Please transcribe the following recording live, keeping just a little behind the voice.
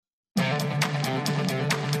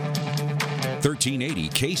1380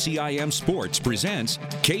 KCIM Sports presents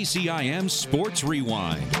KCIM Sports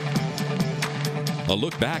Rewind. A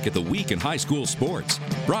look back at the week in high school sports,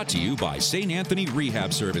 brought to you by St. Anthony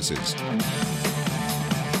Rehab Services.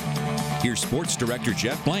 Here's Sports Director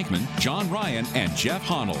Jeff Blankman, John Ryan, and Jeff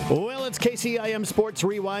Honnold. Well, it's KCIM Sports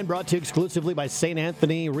Rewind, brought to you exclusively by St.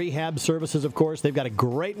 Anthony Rehab Services, of course. They've got a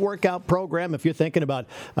great workout program. If you're thinking about,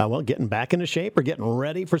 getting back into shape or getting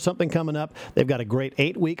ready for something coming up, they've got a great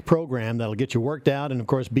 8-week program that'll get you worked out and, of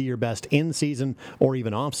course, be your best in season or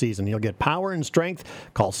even off season. You'll get power and strength.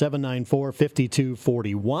 Call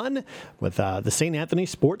 794-5241 with the St. Anthony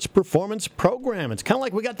Sports Performance Program. It's kind of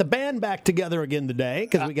like we got the band back together again today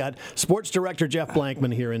because we got Sports Director Jeff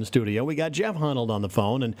Blankman here in studio. We got Jeff Honnold on the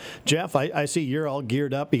phone. And, Jeff, I see you're all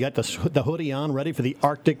geared up. You got the hoodie on, ready for the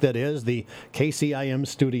Arctic that is the KCIM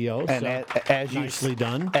studio. And so, as nicely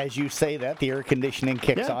done. As you say that, the air conditioning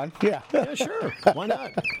kicks on. Yeah, sure. Why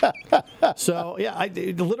not? So,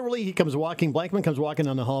 literally, Blankman comes walking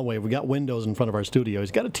down the hallway. We got windows in front of our studio.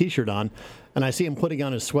 He's got a T-shirt on, and I see him putting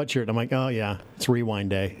on his sweatshirt. I'm like, oh, yeah, it's rewind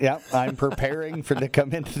day. Yeah, I'm preparing to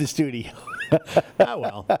come into the studio. Oh,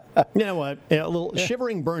 well. You know what? A little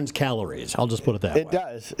shivering burns calories. I'll just put it that way. It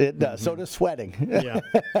does. It does. Mm-hmm. So does sweating. Yeah.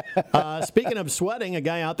 Speaking of sweating, a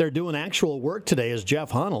guy out there doing actual work today is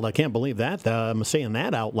Jeff Honnold. I can't believe that. I'm saying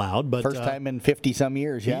that out loud. But first time in 50-some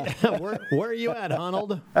years, yeah. Where are you at,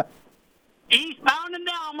 Honnold? Eastbound and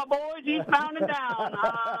down, my boys, eastbound and down.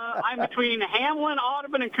 I'm between Hamlin,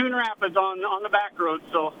 Audubon, and Coon Rapids on the back road.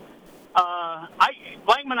 So,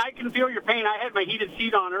 Blankman, I can feel your pain. I had my heated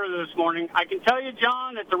seat on earlier this morning. I can tell you,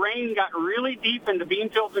 John, that the rain got really deep into bean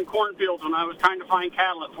fields and cornfields when I was trying to find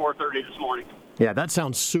cattle at 4:30 this morning. Yeah, that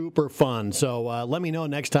sounds super fun. So let me know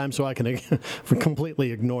next time so I can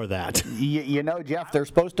completely ignore that. You know, Jeff, you're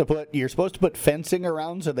supposed to put fencing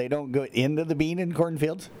around so they don't go into the bean and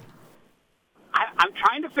cornfields. I'm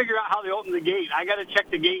trying to figure out how they open the gate. I got to check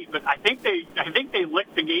the gate, but I think they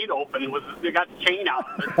licked the gate open. They got the chain out.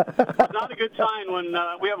 It's not a good sign when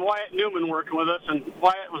we have Wyatt Newman working with us, and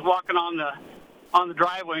Wyatt was walking on the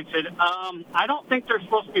driveway and said, "I don't think there's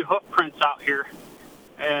supposed to be hoof prints out here."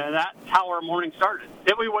 And that's how our morning started.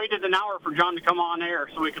 Then we waited an hour for John to come on air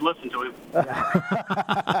so we could listen to him.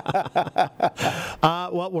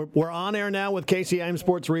 We're on air now with KCIM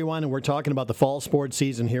Sports Rewind, and we're talking about the fall sports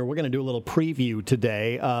season here. We're going to do a little preview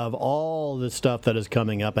today of all the stuff that is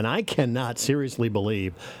coming up, and I cannot seriously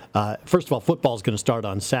believe, first of all, football is going to start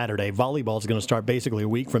on Saturday. Volleyball is going to start basically a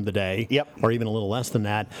week from today, or even a little less than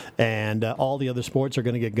that, and all the other sports are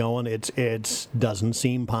going to get going. It doesn't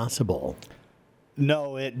seem possible.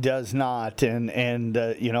 No, it does not. And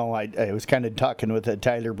I was kind of talking with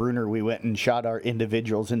Tyler Bruner. We went and shot our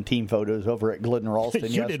individuals and team photos over at Glidden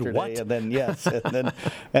Ralston yesterday. Did what?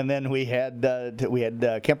 And then we had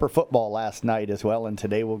Kemper football last night as well. And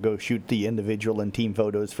today we'll go shoot the individual and team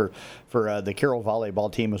photos for the Carroll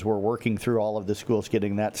volleyball team as we're working through all of the schools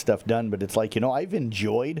getting that stuff done. But it's like, I've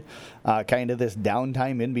enjoyed kind of this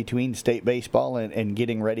downtime in between state baseball and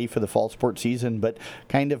getting ready for the fall sports season, but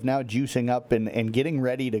kind of now juicing up and getting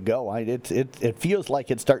ready to go. It feels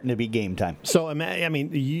like it's starting to be game time. So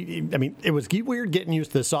it was weird getting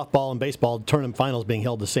used to the softball and baseball tournament finals being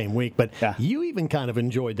held the same week, but you even kind of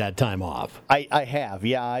enjoyed that time off. I have,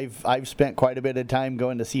 yeah. I've spent quite a bit of time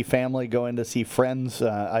going to see family, going to see friends.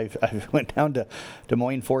 I've went down to Des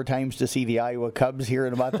Moines 4 times to see the Iowa Cubs here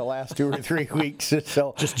in about the last 2 or 3 weeks.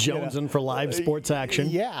 So just jonesing for live sports action.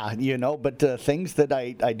 Yeah, but things that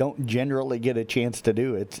I don't generally get a chance to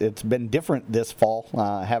do. It's been different this fall,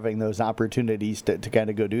 having those opportunities to kind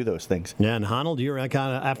of go do those things. Yeah, and Honnold, you're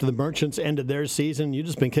kind of, after the Merchants ended their season, you've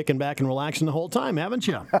just been kicking back and relaxing the whole time, haven't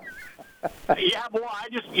you? Yeah, boy, I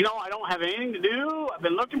just, I don't have anything to do. I've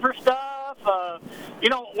been looking for stuff.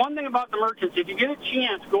 One thing about the Merchants, if you get a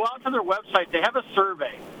chance, go out to their website. They have a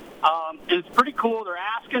survey. And it's pretty cool. They're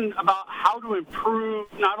asking about how to improve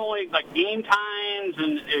not only like game times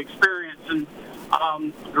and experience, and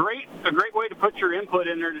a great way to put your input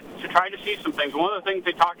in there to try to see some things. One of the things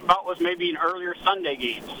they talked about was maybe an earlier Sunday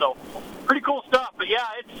game. So pretty cool stuff. But yeah,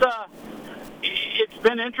 it's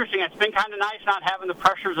been interesting. It's been kind of nice not having the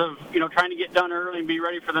pressures of trying to get done early and be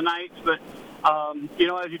ready for the nights. But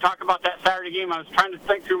as you talk about that Saturday game, I was trying to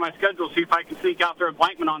think through my schedule, see if I can sneak out there at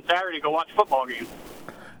Blankman on Saturday to go watch a football game.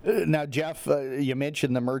 Now, Jeff, you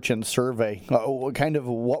mentioned the Merchant survey.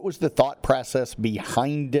 What was the thought process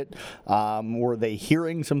behind it? Were they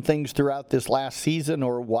hearing some things throughout this last season,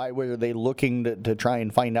 or why were they looking to try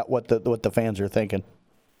and find out what the fans are thinking?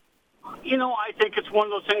 I think it's one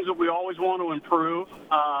of those things that we always want to improve.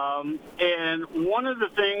 And one of the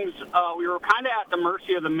things, we were kind of at the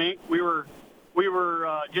mercy of the Mink. We we were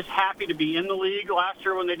just happy to be in the league last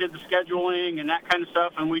year when they did the scheduling and that kind of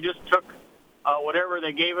stuff, and we just took whatever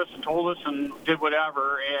they gave us and told us and did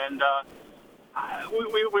whatever. And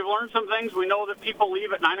we've learned some things. We know that people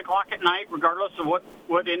leave at 9 o'clock at night, regardless of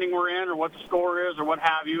what inning we're in or what the score is or what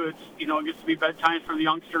have you. It's it gets to be bedtime for the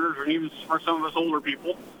youngsters or even for some of us older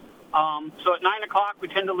people. So at 9 o'clock we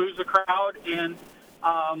tend to lose the crowd, and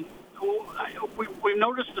we've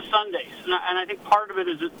noticed the Sundays, and I think part of it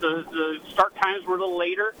is that the start times were a little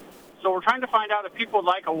later. So we're trying to find out if people would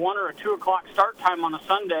like a 1 or a 2 o'clock start time on a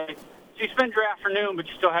Sunday. So you spend your afternoon, but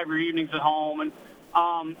you still have your evenings at home, and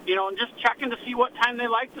and just checking to see what time they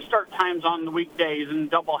like to start times on the weekdays and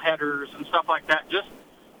double headers and stuff like that. Just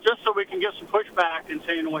so we can get some pushback and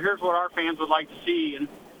saying, well, here's what our fans would like to see, and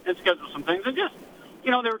schedule some things. And just,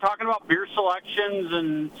 they were talking about beer selections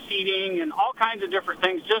and seating and all kinds of different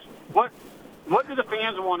things. Just what do the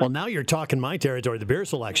fans want? Well, now you're talking my territory. The beer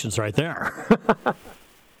selections right there.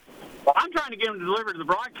 Well, I'm trying to get them delivered to the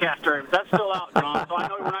broadcaster, but that's still out, John. So I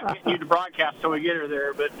know we're not getting you to broadcast till we get her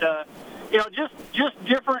there. But just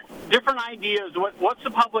different ideas. What's the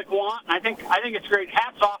public want? And I think it's great.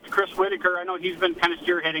 Hats off to Chris Whitaker. I know he's been kind of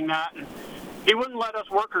spearheading that, and he wouldn't let us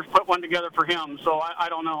workers put one together for him. So I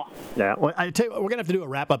don't know. Yeah, well, I tell you, we're gonna have to do a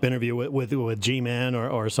wrap-up interview with G-Man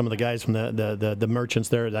or some of the guys from the merchants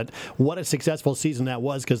there. That what a successful season that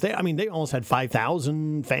was, because they almost had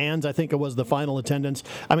 5,000 fans. I think it was the final attendance.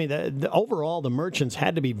 I mean, overall the merchants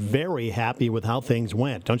had to be very happy with how things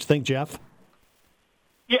went. Don't you think, Jeff?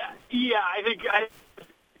 Yeah, I think.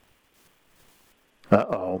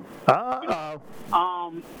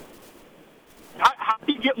 How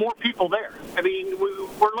do you get more people there? I mean,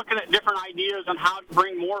 we're looking at different ideas on how to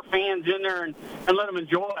bring more fans in there and let them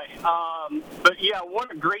enjoy. But, yeah, what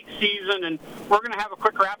a great season. And we're going to have a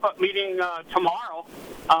quick wrap-up meeting tomorrow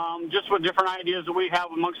just with different ideas that we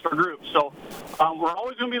have amongst our group. So we're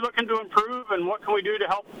always going to be looking to improve, and what can we do to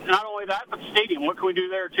help not only that, but the stadium. What can we do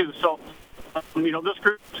there, too? So, this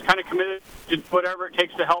group's kind of committed to whatever it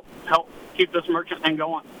takes to help keep this merchant thing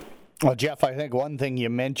going. Well, Jeff, I think one thing you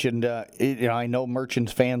mentioned, I know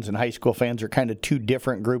Merchants fans and high school fans are kind of two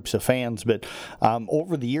different groups of fans, but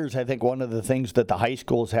over the years, I think one of the things that the high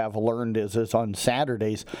schools have learned is on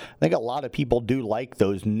Saturdays, I think a lot of people do like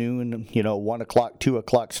those noon, 1 o'clock, 2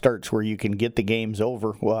 o'clock starts where you can get the games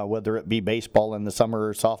over, whether it be baseball in the summer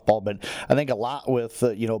or softball. But I think a lot with,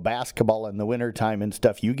 basketball in the wintertime and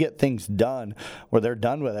stuff, you get things done where they're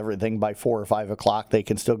done with everything by 4 or 5 o'clock. They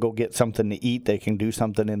can still go get something to eat. They can do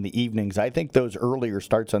something in the evenings. I think those earlier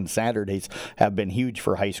starts on Saturdays have been huge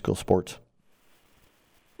for high school sports.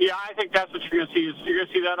 Yeah, I think that's what you're going to see. You're going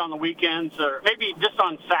to see that on the weekends, or maybe just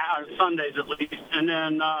on Sundays at least, and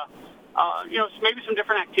then maybe some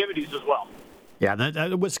different activities as well. Yeah,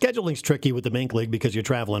 scheduling's tricky with the Mink League because you're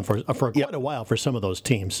traveling for quite a while for some of those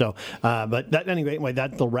teams. So, anyway,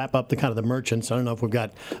 that'll wrap up the merchants. I don't know if we've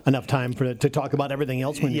got enough time to talk about everything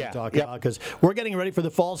else we need to talk about, because we're getting ready for the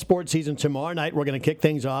fall sports season. Tomorrow night, we're going to kick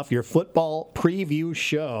things off, your football preview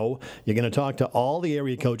show. You're going to talk to all the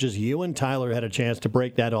area coaches. You and Tyler had a chance to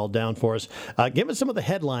break that all down for us. Give us some of the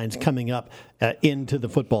headlines coming up into the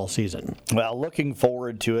football season. Well, looking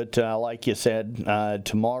forward to it. Like you said,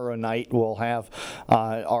 tomorrow night we'll have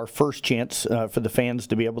our first chance for the fans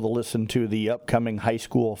to be able to listen to the upcoming high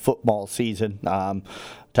school football season.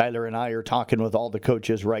 Tyler and I are talking with all the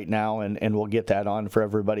coaches right now, and we'll get that on for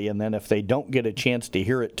everybody. And then if they don't get a chance to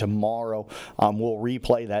hear it tomorrow, we'll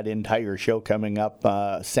replay that entire show coming up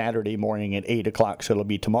Saturday morning at 8 o'clock. So it'll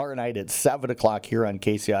be tomorrow night at 7 o'clock here on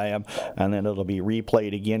KCIM, and then it'll be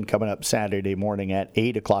replayed again coming up Saturday morning at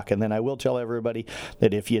 8 o'clock. And then I will tell everybody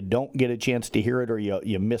that if you don't get a chance to hear it, or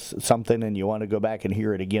you miss something and you want to go back and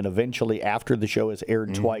hear it again, eventually after the show is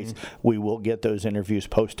aired twice, we will get those interviews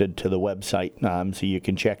posted to the website, so you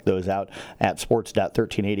can check those out at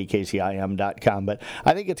sports.1380kcim.com. But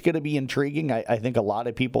I think it's going to be intriguing. I think a lot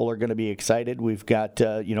of people are going to be excited. We've got,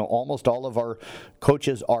 almost all of our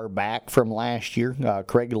coaches are back from last year.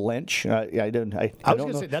 Craig Lynch, I don't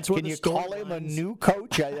know. Say, that's can you call him a new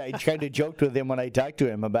coach? I kind of joked with him when I talked to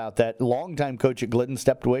him about that. Longtime coach at Glidden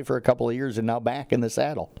stepped away for a couple of years and now back in the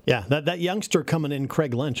saddle. Yeah, that youngster coming in,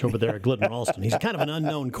 Craig Lynch over there at Glidden Ralston. He's kind of an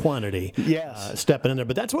unknown quantity. Yes, stepping in there.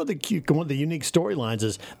 But that's one of the unique storylines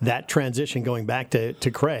is that transition going back to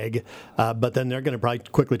Craig, but then they're going to probably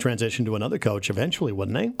quickly transition to another coach eventually,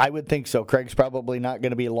 wouldn't they? I would think so. Craig's probably not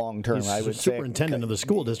going to be long-term. He's I would superintendent of the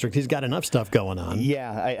school district. He's got enough stuff going on.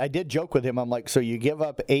 Yeah, I did joke with him. I'm like, so you give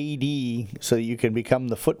up AD so you can become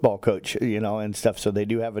the football coach, and stuff. So they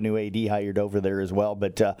do have a new AD hired over there as well.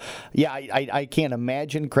 But, I can't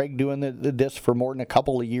imagine Craig doing this for more than a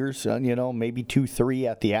couple of years, maybe 2-3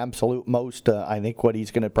 at the absolute most. I think what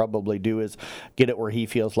he's going to probably do is get it where he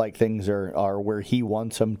feels like things are where he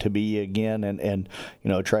wants them to be again and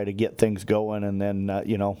try to get things going and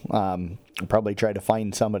then, probably try to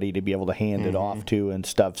find somebody to be able to hand it off to and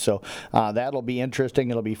stuff. So that'll be interesting.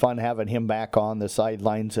 It'll be fun having him back on the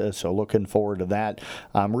sidelines. So looking forward to that.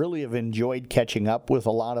 Really have enjoyed catching up with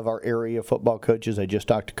a lot of our area football coaches. I just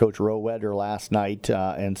talked to Coach Rowetter last night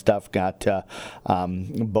and stuff. Got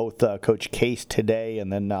both Coach Case today,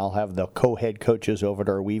 and then I'll have the co-head coaches over at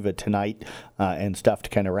Arweva tonight and stuff to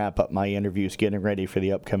kind of wrap up my interviews, getting ready for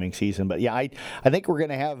the upcoming season. But yeah, I think we're going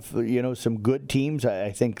to have some good teams.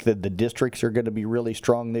 I think that the districts are going to be really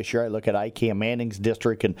strong this year. I look at IKM Manning's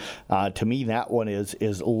district, and to me that one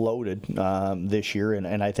is loaded this year,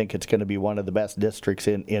 and I think it's going to be one of the best districts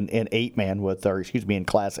in 8-man in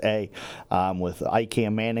Class A with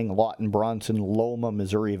IKM Manning, Lawton Bronson, Loma,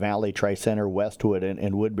 Missouri Valley, Tri-Center, Westwood,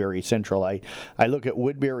 and Woodbury Central. I look at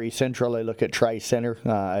Woodbury Central, I look at Tri-Center,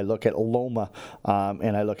 I look at Loma,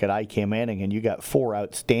 and I look at IKM Manning, and you got 4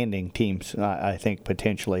 outstanding teams, I think,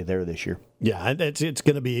 potentially there this year. Yeah, it's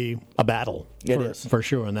going to be a battle for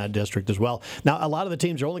sure in that district as well. Now, a lot of the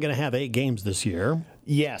teams are only going to have 8 games this year.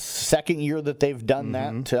 Yes, second year that they've done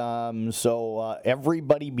that. So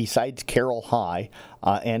everybody besides Carroll High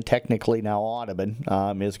and technically now Audubon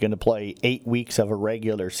is going to play 8 weeks of a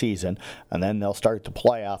regular season, and then they'll start the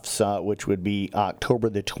playoffs, which would be October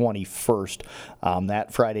the 21st.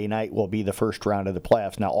 That Friday night will be the first round of the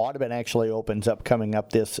playoffs. Now, Audubon actually opens up coming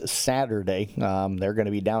up this Saturday. They're going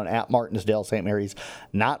to be down at Martinsdale St. Mary's,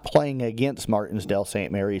 not playing against Martinsdale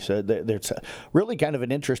St. Mary's. So there's really kind of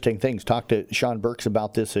an interesting thing. Talked to Sean Burks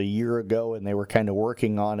about this a year ago, and they were kind of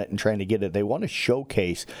working on it and trying to get it. They want to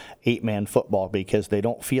showcase 8-man football because they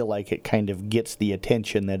don't feel like it kind of gets the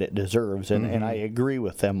attention that it deserves, and I agree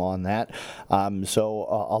with them on that.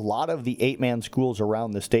 So a lot of the 8-man schools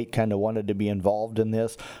around the state kind of wanted to be involved in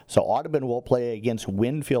this. So Audubon will play against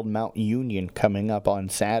Winfield Mount Union coming up on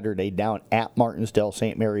Saturday down at Martinsdale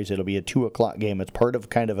St. Mary's. It'll be a 2:00 game. It's part of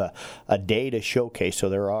kind of a day to showcase. So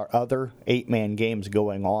there are other 8-man games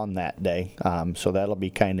going on that day. So that'll be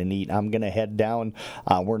kind of neat. I'm going to head down.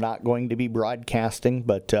 We're not going to be broadcasting,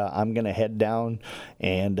 but I'm going to head down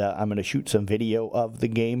and I'm going to shoot some video of the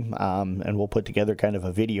game, and we'll put together kind of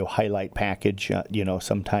a video highlight package,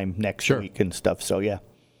 sometime next week and stuff. So yeah.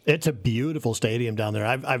 It's a beautiful stadium down there.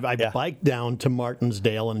 I've biked down to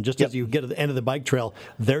Martinsdale, and just as you get to the end of the bike trail,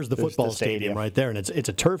 there's the football stadium right there, and it's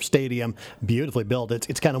a turf stadium, beautifully built.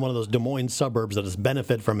 It's kind of one of those Des Moines suburbs that has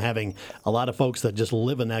benefit from having a lot of folks that just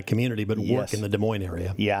live in that community but work in the Des Moines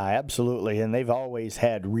area. Yeah, absolutely, and they've always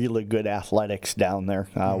had really good athletics down there,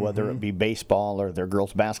 whether it be baseball or their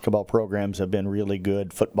girls' basketball programs have been really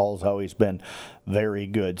good. Football's always been very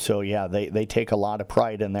good. So, yeah, they take a lot of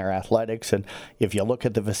pride in their athletics, and if you look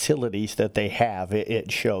at the facilities that they have, it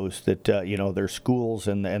shows that their schools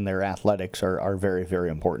and their athletics are very, very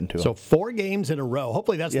important to them. So 4 games in a row.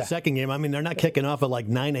 Hopefully that's the second game. I mean, they're not kicking off at like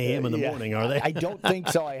 9 a.m. in the morning, are they? I don't think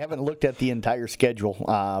so. I haven't looked at the entire schedule,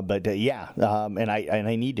 but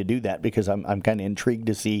I need to do that because I'm kind of intrigued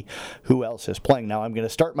to see who else is playing. Now I'm going to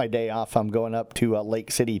start my day off. I'm going up to Lake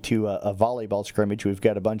City to a volleyball scrimmage. We've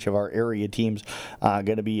got a bunch of our area teams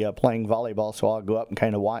going to be playing volleyball, so I'll go up and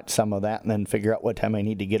kind of watch some of that and then figure out what time I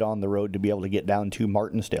need to get on the road to be able to get down to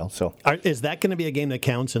Martinsdale. So, is that going to be a game that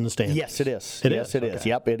counts in the standings? Yes, it is. It is.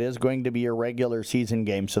 Yep, it is going to be a regular season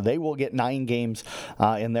game. So they will get 9 games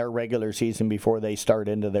in their regular season before they start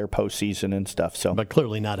into their postseason and stuff. So, but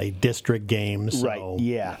clearly not a district game. So. Right.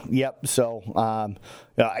 Yeah. Yep. So.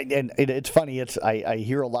 And it's funny. I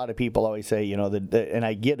hear a lot of people always say, and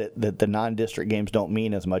I get it that the non-district games don't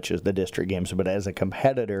mean as much as the district games. But as a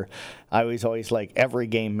competitor, I was always like every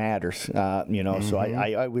game matters. So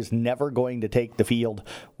I was never going to take the field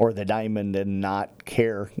or the diamond and not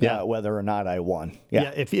care whether or not I won.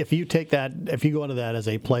 Yeah. If you take that, if you go into that as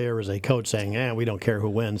a player, as a coach, saying, we don't care who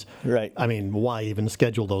wins. Right. I mean, why even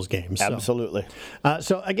schedule those games? Absolutely.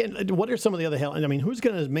 So again, what are some of the other? I mean, who's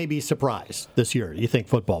going to maybe surprise this year? You think? think,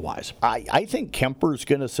 football-wise? I think Kemper's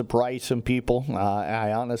going to surprise some people.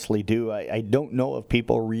 I honestly do. I don't know if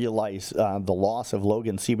people realize the loss of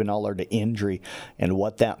Logan Siebenaller to injury and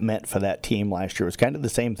what that meant for that team last year. It was kind of the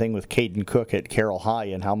same thing with Caden Cook at Carroll High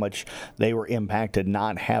and how much they were impacted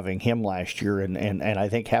not having him last year. And I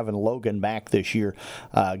think having Logan back this year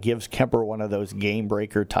gives Kemper one of those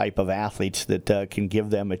game-breaker type of athletes that can give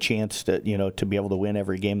them a chance to be able to win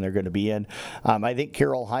every game they're going to be in. I think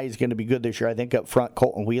Carroll High is going to be good this year. I think up front,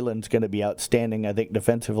 Colton Whelan's going to be outstanding. I think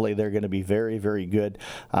defensively they're going to be very, very good.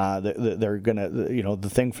 They're going to, the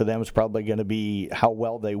thing for them is probably going to be how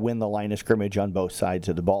well they win the line of scrimmage on both sides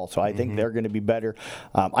of the ball. So I think they're going to be better.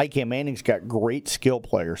 ICAM Manning's got great skill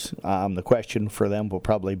players. The question for them will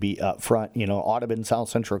probably be up front. Audubon, South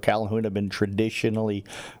Central, Calhoun have been traditionally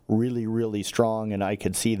really, really strong, and I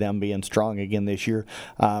could see them being strong again this year.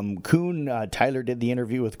 Kuhn, Tyler did the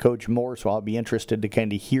interview with Coach Moore, so I'll be interested to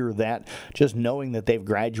kind of hear that, just knowing that they've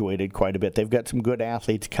graduated quite a bit. They've got some good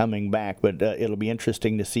athletes coming back, but it'll be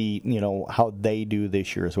interesting to see, how they do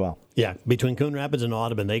this year as well. Yeah, between Coon Rapids and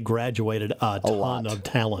Audubon, they graduated a ton of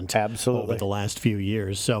talent over the last few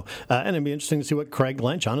years. So, and it'd be interesting to see what Craig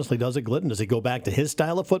Lynch honestly does at Glidden. Does he go back to his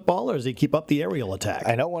style of football, or does he keep up the aerial attack?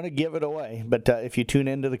 I don't want to give it away, but if you tune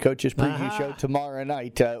into the Coach's Preview show tomorrow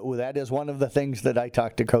night, that is one of the things that I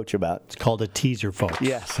talked to Coach about. It's called a teaser, folks.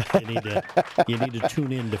 Yes. you need to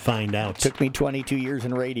tune in to find out. It took me 22 years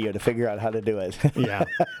in radio to figure out how to do it. Yeah.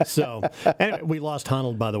 So, anyway, we lost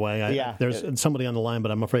Honnold, by the way. There's somebody on the line,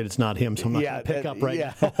 but I'm afraid it's not him, so I'm not going to pick up right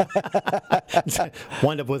now.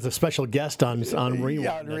 Wind up with a special guest on Rewind.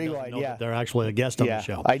 On Rewind, that they're actually a guest on the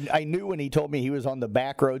show. I knew when he told me he was on the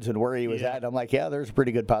back roads and where he was at, I'm like, there's a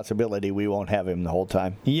pretty good possibility we won't have him the whole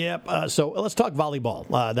time. Yep. So let's talk volleyball.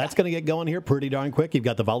 That's going to get going here pretty darn quick. You've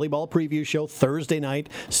got the volleyball preview show Thursday night,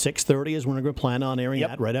 6:30 is when we're going to plan on airing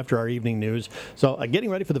that right after our evening news. So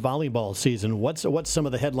getting ready for the volleyball season, what's some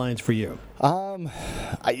of the headlines for you?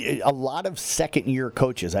 A lot of second-year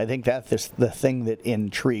coaches. I think that's the thing that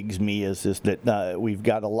intrigues me is that we've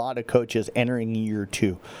got a lot of coaches entering year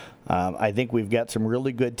two. I think we've got some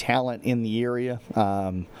really good talent in the area.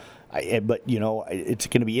 But it's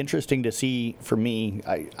going to be interesting to see for me.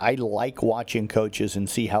 I like watching coaches and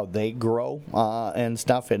see how they grow and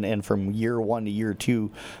stuff. And from year one to year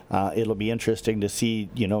two, it'll be interesting to see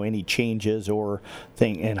any changes or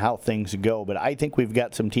and how things go. But I think we've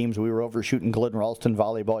got some teams. We were over shooting Glidden Ralston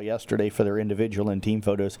volleyball yesterday for their individual and team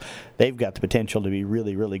photos. They've got the potential to be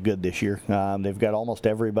really, really good this year. They've got almost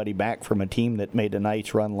everybody back from a team that made a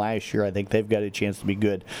nice run last year. I think they've got a chance to be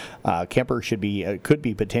good. Kemper could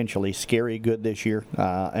be potentially scary good this year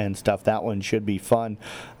and stuff. That one should be fun.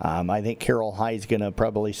 I think Carroll High is going to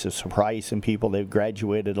probably surprise some people. They've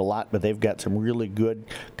graduated a lot, but they've got some really good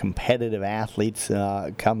competitive athletes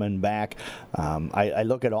coming back. I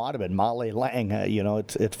look at Audubon, Molly Lang.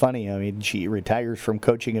 It's funny. I mean, she retires from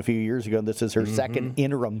coaching a few years ago. This is her second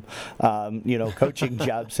interim, coaching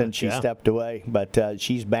job since she stepped away. But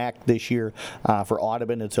she's back this year for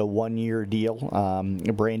Audubon. It's a 1-year deal.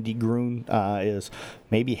 Brandy Grun is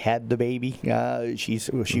maybe had the baby. She's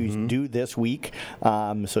due this week,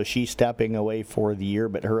 so she's stepping away for the year.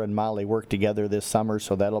 But her and Molly work together this summer,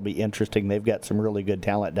 so that'll be interesting. They've got some really good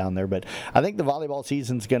talent down there. But I think the volleyball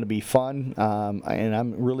season's going to be fun, and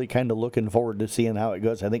I'm really kind of looking forward to seeing how it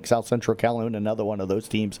goes. I think South Central Calhoun, another one of those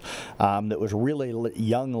teams that was really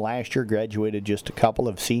young last year, graduated just a couple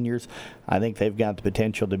of seniors. I think they've got the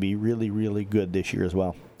potential to be really, really good this year as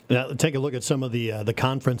well. Now, take a look at some of the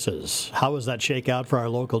conferences. How does that shake out for our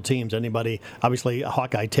local teams? Anybody? Obviously,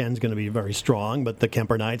 Hawkeye 10 is going to be very strong, but the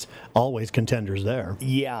Kemper Knights, always contenders there.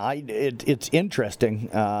 Yeah, it's interesting.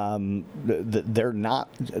 They're not.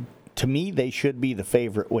 To me, they should be the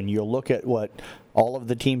favorite when you look at what all of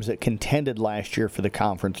the teams that contended last year for the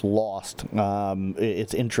conference lost.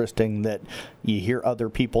 It's interesting that you hear other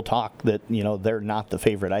people talk that, they're not the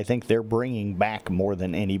favorite. I think they're bringing back more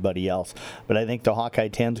than anybody else. But I think the Hawkeye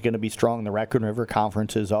 10 is going to be strong. The Raccoon River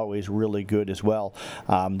Conference is always really good as well.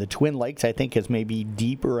 The Twin Lakes, I think, is maybe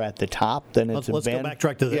deeper at the top than it's been. Let's go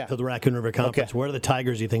backtrack to the Raccoon River Conference. Okay. Where do the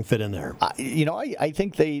Tigers, you think, fit in there? I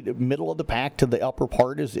think the middle of the pack to the upper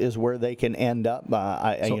part is where they can end up.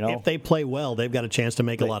 If they play well, they've got a chance to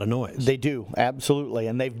make a lot of noise. They do, absolutely,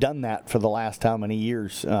 and they've done that for the last how many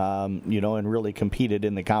years, and really competed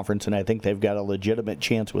in the conference, and I think they've got a legitimate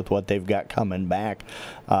chance with what they've got coming back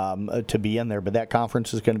to be in there. But that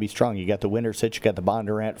conference is going to be strong. You got the Winterset, you got the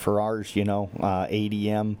Bondurant, Farrars,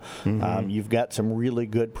 ADM. You've got some really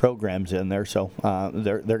good programs in there, so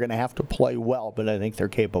they're going to have to play well, but I think they're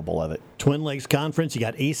capable of it. Twin Lakes Conference, you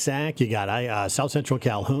got ASAC, you got South Central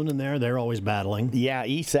Calhoun in there. They're always battling. Yeah,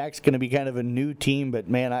 ESAC's going to be kind of a new team, but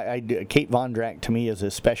man, Kate Vondrack to me is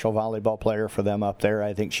a special volleyball player for them up there.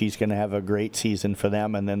 I think she's going to have a great season for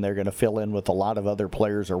them, and then they're going to fill in with a lot of other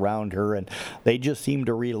players around her, and they just seem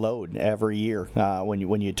to reload every year.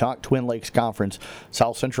 When you talk Twin Lakes Conference,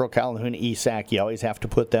 South Central Calhoun, ESAC, you always have to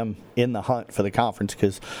put them in the hunt for the conference,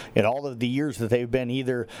 because in all of the years that they've been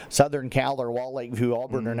either Southern Cal or Wall Lakeview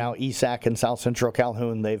Auburn are now ESAC and South Central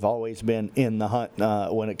Calhoun, they've always been in the hunt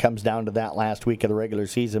when it comes down to that last week of the regular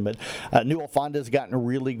season. But Newell Fonda's gotten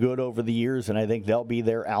really good over the years, and I think they'll be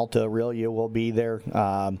there. Alta Aurelia will be there.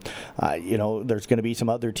 There's going to be some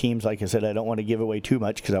other teams. Like I said, I don't want to give away too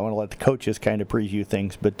much because I want to let the coaches kind of preview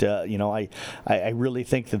things. But I really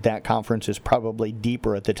think that conference is probably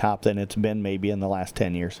deeper at the top than it's been maybe in the last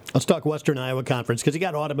 10 years. Let's talk Western Iowa Conference, because you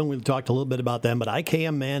got Audubon. We've talked a little bit about them, but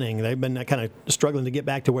IKM Manning, they've been kind of struggling to get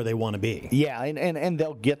back to where they want to be. Yeah, and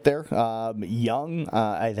they'll get there. Young,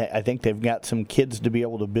 I think they've got some kids to be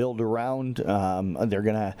able to build around.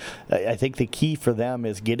 I think the key for them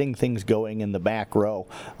is getting things going in the back row,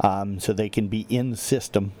 so they can be in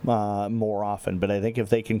system more often. But I think if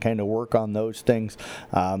they can kind of work on those things,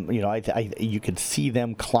 you could see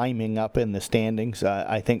them climbing up in the standings.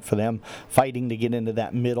 I think for them, fighting to get into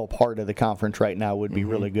that middle part of the conference right now would be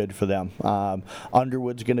really good for them.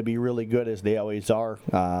 Underwood's going to be really good, as they always are.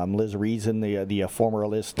 Liz Reason, the former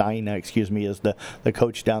Liz Stein, is the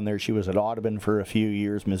coach down there. She was at Audubon for a few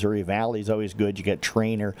years. Missouri Valley's always good. You get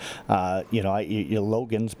Trainer.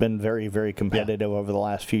 Logan's been very, very competitive over the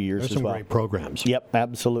last few years There's as well. some great programs. Yep,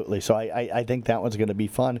 absolutely. So I think that one's going to be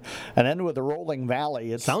fun. And then with the Rolling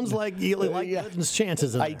Valley, it sounds like you really like Glidden's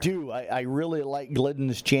chances in there. I do. I really like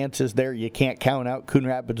Glidden's chances there. You can't count out Coon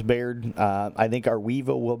Rapids Baird. I think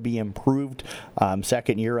Arweva will be improved.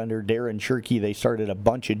 Second year under Darren Shirkey, they started a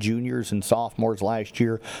bunch of juniors and sophomores last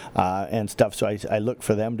year and stuff. So I look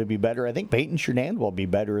for them to be better. I think Peyton Shernan will be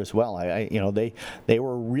better as well. They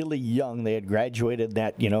were really young. They had graduated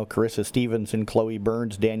that Carissa Stevenson, Chloe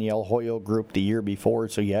Burns, Danielle Hoyle group the year before.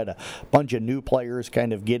 So you had a bunch of new players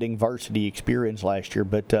kind of getting varsity experience last year.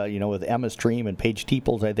 But with Emma Stream and Paige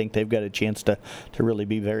Teeples, I think they've got a chance to really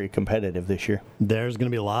be very competitive this year. There's going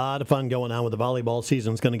to be a lot of fun going on with the volleyball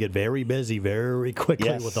season. It's going to get very busy very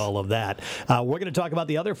quickly with all of that. We're going to talk about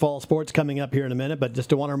the other fall sports coming up here in a minute, but just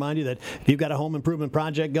to want to remind you that if you've got a home improvement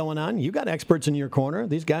project going on, you've got experts in your corner.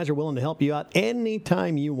 These guys are willing to help you out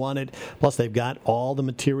anytime you want it. Plus, they've got all the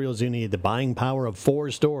materials you need, the buying power of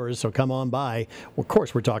 4 stores, so come on by. Of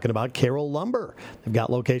course, we're talking about Carroll Lumber. They've got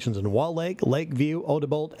locations in Wall Lake, Lakeview,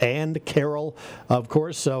 Odebolt, and Carroll, of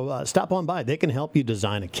course, so stop on by. They can help you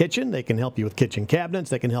design a kitchen. They can help you with kitchen cabinets.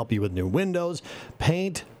 They can help you with new windows,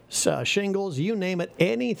 paint, shingles, you name it,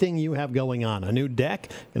 anything you have going on. A new deck,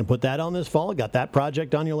 going to put that on this fall. Got that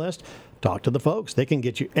project on your list? Talk to the folks. They can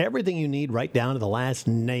get you everything you need right down to the last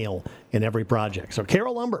nail in every project. So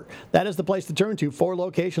Carroll Lumber, that is the place to turn to. 4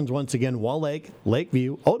 locations, once again, Wall Lake,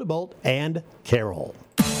 Lakeview, Odebolt, and Carroll.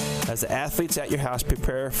 As the athletes at your house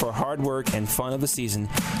prepare for hard work and fun of the season,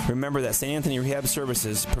 remember that St. Anthony Rehab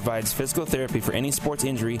Services provides physical therapy for any sports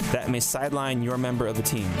injury that may sideline your member of the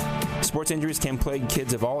team. Sports injuries can plague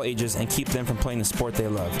kids of all ages and keep them from playing the sport they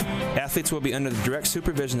love. Athletes will be under the direct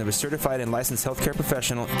supervision of a certified and licensed healthcare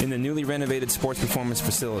professional in the newly renovated sports performance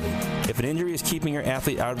facility. If an injury is keeping your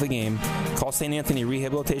athlete out of the game, call St. Anthony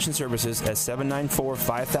Rehabilitation Services at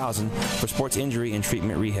 794-5000 for sports injury and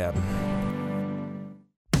treatment rehab.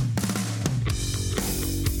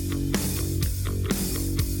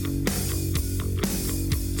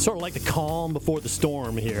 Sort of like the calm before the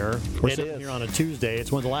storm here. We're sitting here on a Tuesday.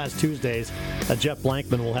 It's one of the last Tuesdays that Jeff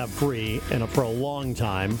Blankman will have free for a long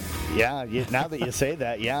time. Yeah, now that you say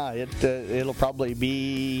that, it'll probably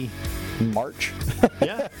be March.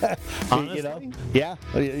 Yeah, honestly.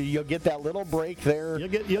 You'll get that little break there. You'll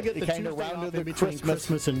get the kind of Tuesday round off of in between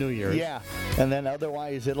Christmas and New Year's. Yeah, and then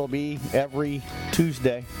otherwise it'll be every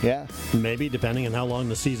Tuesday. Yeah, maybe depending on how long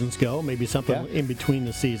the seasons go. Maybe something in between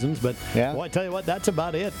the seasons. But boy, I tell you what, that's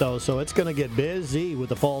about it though. So it's going to get busy with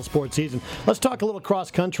the fall sports season. Let's talk a little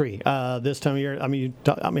cross country this time of year. I mean,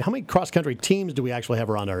 how many cross country teams do we actually have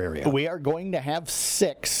around our area? We are going to have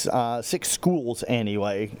 6 schools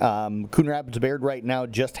anyway. Coon Rapids Baird right now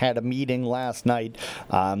just had a meeting last night.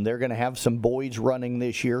 They're going to have some boys running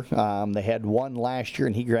this year. They had one last year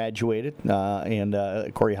and he graduated, and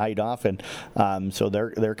Corey Heidoff, and so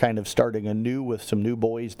they're kind of starting anew with some new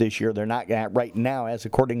boys this year. They're not right now, as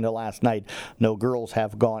according to last night, no girls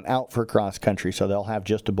have gone out for cross country, so they'll have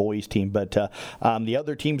just a boys team. But the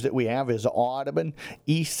other teams that we have is Audubon,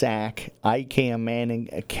 ESAC, IKM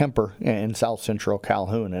Manning, Kemper, and South Central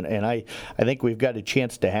Calhoun, and I think we've got a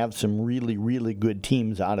chance to have some some really, really good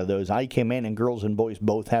teams out of those. IKM and girls and boys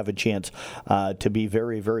both have a chance to be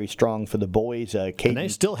very, very strong for the boys. And they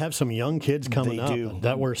still have some young kids coming up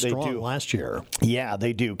that were strong last year. Yeah,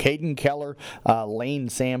 they do. Caden Keller, Lane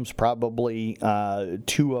Sams, probably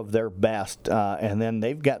two of their best. And then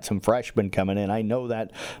they've got some freshmen coming in. I know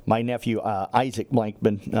that my nephew, Isaac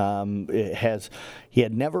Blankman, he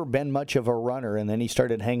had never been much of a runner, and then he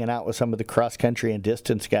started hanging out with some of the cross-country and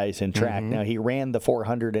distance guys in track. Now, he ran the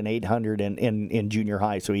 400 and 800 in junior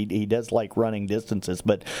high, so he does like running distances.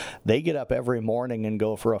 But they get up every morning and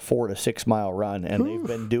go for a 4 to 6 mile run, and they've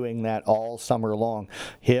been doing that all summer long.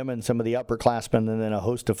 Him and some of the upperclassmen and then a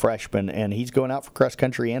host of freshmen, and he's going out for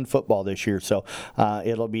cross-country and football this year. So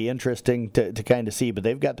it'll be interesting to kind of see. But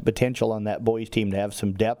they've got the potential on that boys team to have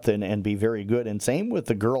some depth and be very good. And same with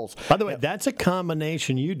the girls. By the way, that's a combination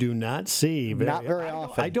you do not see not very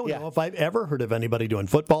often. I don't know if I've ever heard of anybody doing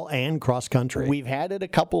football and cross country. We've had it a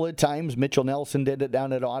couple of times. Mitchell Nelson did it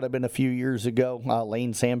down at Audubon a few years ago.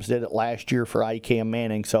 Lane Sams did it last year for IKM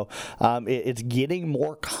Manning. So it's getting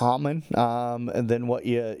more common than what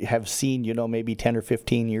you have seen, maybe 10 or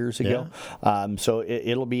 15 years ago. So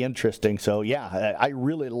it'll be interesting. So, I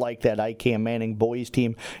really like that IKM Manning boys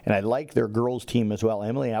team, and I like their girls team as well.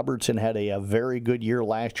 Emily Albertson had a very good year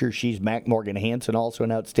last year. She's back. Morgan Hansen, also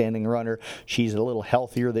an outstanding runner. She's a little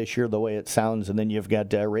healthier this year, the way it sounds. And then you've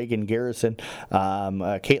got Reagan Garrison,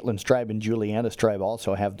 Caitlin Stribe, and Juliana Stribe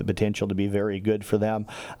also have the potential to be very good for them.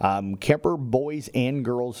 Kemper boys and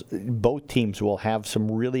girls, both teams will have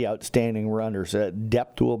some really outstanding runners.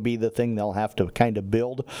 Depth will be the thing they'll have to kind of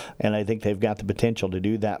build, and I think they've got the potential to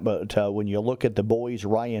do that. But when you look at the boys,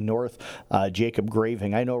 Ryan North, Jacob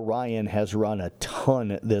Graving, I know Ryan has run a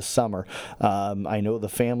ton this summer. I know the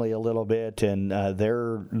family a little bit, and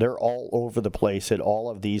they're all over the place at all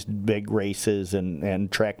of these big races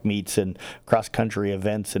and track meets and cross-country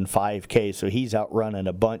events and 5K. So he's out running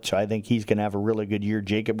a bunch. So I think he's going to have a really good year.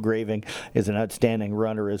 Jacob Graving is an outstanding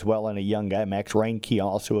runner as well, and a young guy. Max Reinke,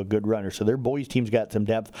 also a good runner. So their boys team's got some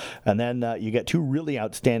depth. And then you got two really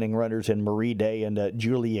outstanding runners in Marie Day and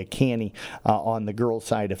Julia Canny on the girls'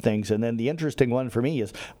 side of things. And then the interesting one for me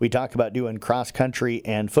is we talk about doing cross-country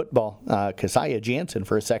and football. Keziah Jansen,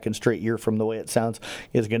 for a second straight year from the way it sounds,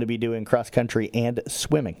 is going to be doing cross-country and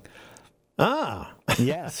swimming.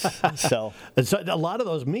 Yes. So a lot of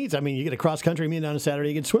those meets, you get a cross-country meet on a Saturday,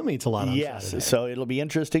 you get swim meets a lot on Saturday. So it'll be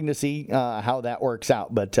interesting to see how that works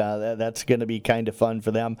out, but that's going to be kind of fun for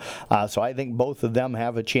them. So I think both of them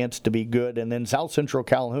have a chance to be good. And then South Central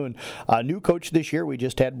Calhoun, new coach this year. We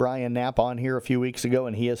just had Brian Knapp on here a few weeks ago,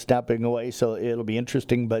 and he is stepping away, so it'll be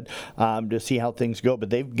interesting but to see how things go. But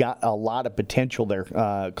they've got a lot of potential there.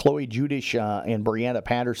 Chloe Judish and Brianna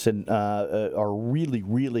Patterson are really,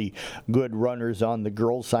 really good runners on the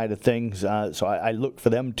girls' side of things. So I look for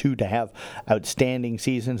them, too, to have outstanding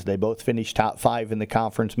seasons. They both finished top 5 in the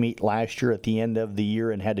conference meet last year at the end of the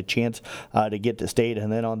year and had a chance to get to state.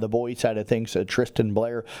 And then on the boys' side of things, Tristan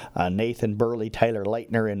Blair, Nathan Burley, Tyler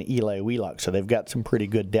Leitner, and Eli Wheelock. So they've got some pretty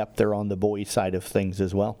good depth there on the boys' side of things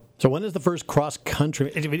as well. So when is the first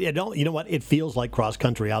cross-country? You know what? It feels like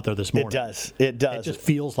cross-country out there this morning. It does. It just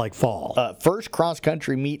feels like fall. First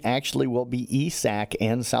cross-country meet actually will be ESAC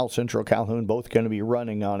and South Central Calhoun both going to be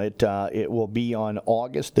running on it. It will be on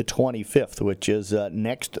August the 25th, which is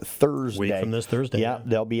next Thursday. Week from this Thursday. Yeah,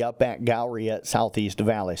 they'll be up at Gowrie at Southeast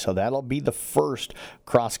Valley. So that'll be the first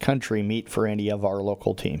cross-country meet for any of our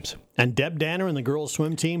local teams. And Deb Danner and the girls'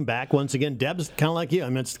 swim team back once again. Deb's kind of like you.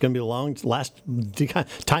 It's going to be the last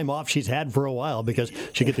time off she's had for a while because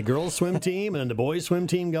she get the girls' swim team and then the boys' swim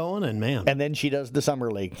team going, and man. And then she does the summer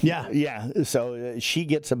league. Yeah. So she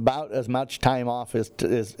gets about as much time off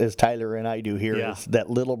as Tyler and I do here. Yeah. It's that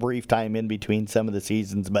little brief time in between some of the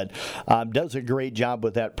seasons, but does a great job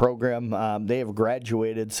with that program. They have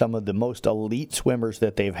graduated some of the most elite swimmers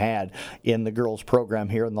that they've had in the girls' program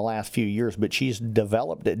here in the last few years, but she's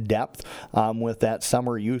developed at depth with that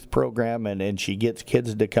summer youth program, and she gets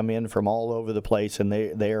kids to come in from all over the place, and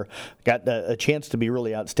they're got a chance to be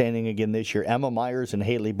really outstanding again this year. Emma Myers and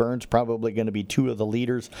Haley Burns probably going to be two of the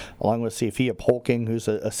leaders, along with Sophia Polking, who's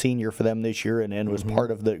a senior for them this year and was part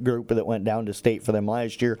of the group that went down to state for them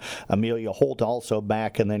last year. Amelia Holt also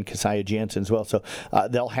back, and then Keziah Jansen as well. So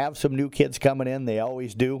they'll have some new kids coming in. They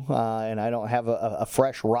always do, and I don't have a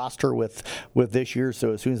fresh roster with this year,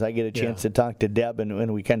 so as soon as I get a chance to talk to Deb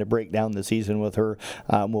and we kind of break down the season with her.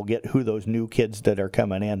 We'll get who those new kids that are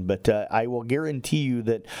coming in. But I will guarantee you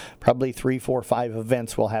that probably 3, 4, 5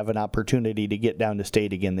 events will have an opportunity to get down to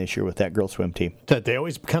state again this year with that girls swim team. They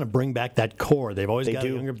always kind of bring back that core. They've always got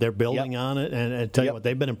younger. They're building on it, and I tell you what,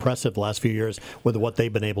 they've been impressive the last few years with what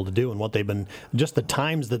they've been able to do and what they've been, just the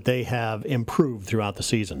times that they have improved throughout the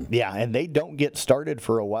season. Yeah, and they don't get started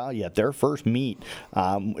for a while yet. Their first meet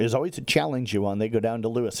is always a challenge you on. They go down to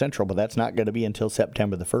Lewis Central, but that's not going to be until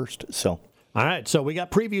September the 1st. So. All right, so we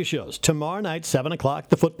got preview shows. Tomorrow night, 7 o'clock,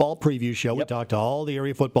 the football preview show. We talk to all the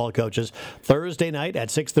area football coaches. Thursday night at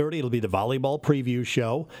 6:30, it'll be the volleyball preview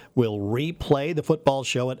show. We'll replay the football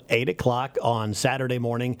show at 8 o'clock on Saturday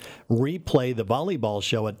morning, replay the volleyball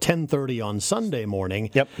show at 10:30 on Sunday morning.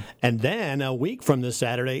 Yep. And then a week from this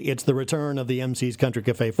Saturday, it's the return of the MC's Country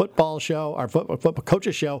Cafe football show, our football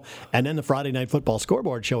coaches show, and then the Friday night football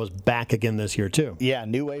scoreboard show is back again this year, too. Yeah,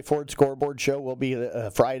 New Way Ford scoreboard show will be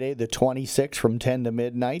Friday the 26th. From 10 to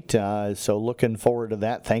midnight, so looking forward to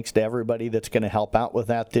that. Thanks to everybody that's going to help out with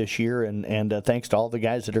that this year, and thanks to all the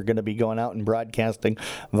guys that are going to be going out and broadcasting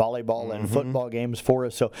volleyball and football games for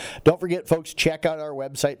us. So don't forget, folks, check out our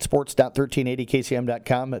website,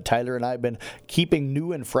 sports.1380kcm.com. Tyler and I have been keeping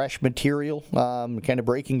new and fresh material, kind of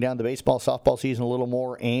breaking down the baseball, softball season a little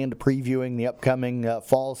more and previewing the upcoming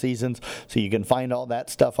fall seasons, so you can find all that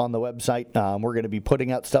stuff on the website. We're going to be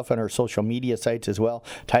putting out stuff on our social media sites as well.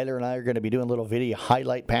 Tyler and I are going to be doing little video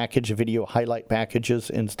highlight packages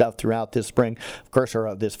and stuff throughout this spring. Of course,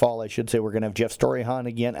 or this fall, I should say, we're going to have Jeff Storyhan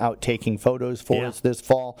again out taking photos for us this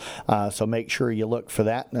fall. So make sure you look for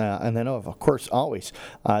that. And then, of course, always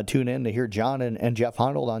tune in to hear John and Jeff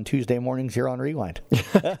Honnold on Tuesday mornings here on Rewind.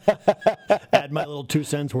 Add my little 2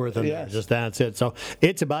 cents worth in there. Just that's it. So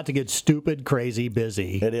it's about to get stupid, crazy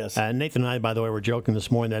busy. It is. Nathan and I, by the way, were joking this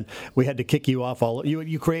morning that we had to kick you off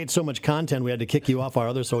you create so much content, we had to kick you off our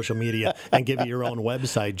other social media and give you your own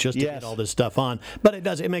website just to get all this stuff on. But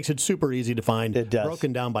it makes it super easy to find. It does.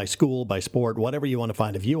 Broken down by school, by sport, whatever you want to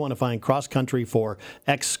find. If you want to find cross country for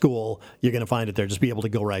X school, you're going to find it there. Just be able to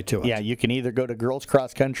go right to it. Yeah, you can either go to girls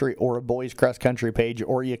cross country or a boys cross country page,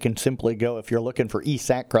 or you can simply go, if you're looking for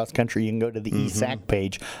ESAC cross country, you can go to the ESAC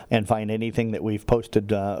page and find anything that we've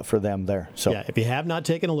posted for them there. So yeah, if you have not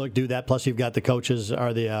taken a look, do that. Plus, you've got the coaches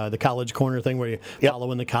or the college corner thing where you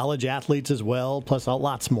follow in the college athletes as well. Plus,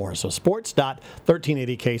 lots more. So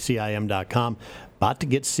sports.1380kcim.com. About to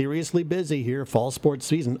get seriously busy here. Fall sports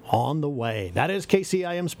season on the way. That is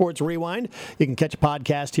KCIM Sports Rewind. You can catch a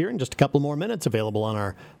podcast here in just a couple more minutes, available on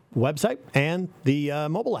our website and the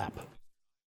mobile app.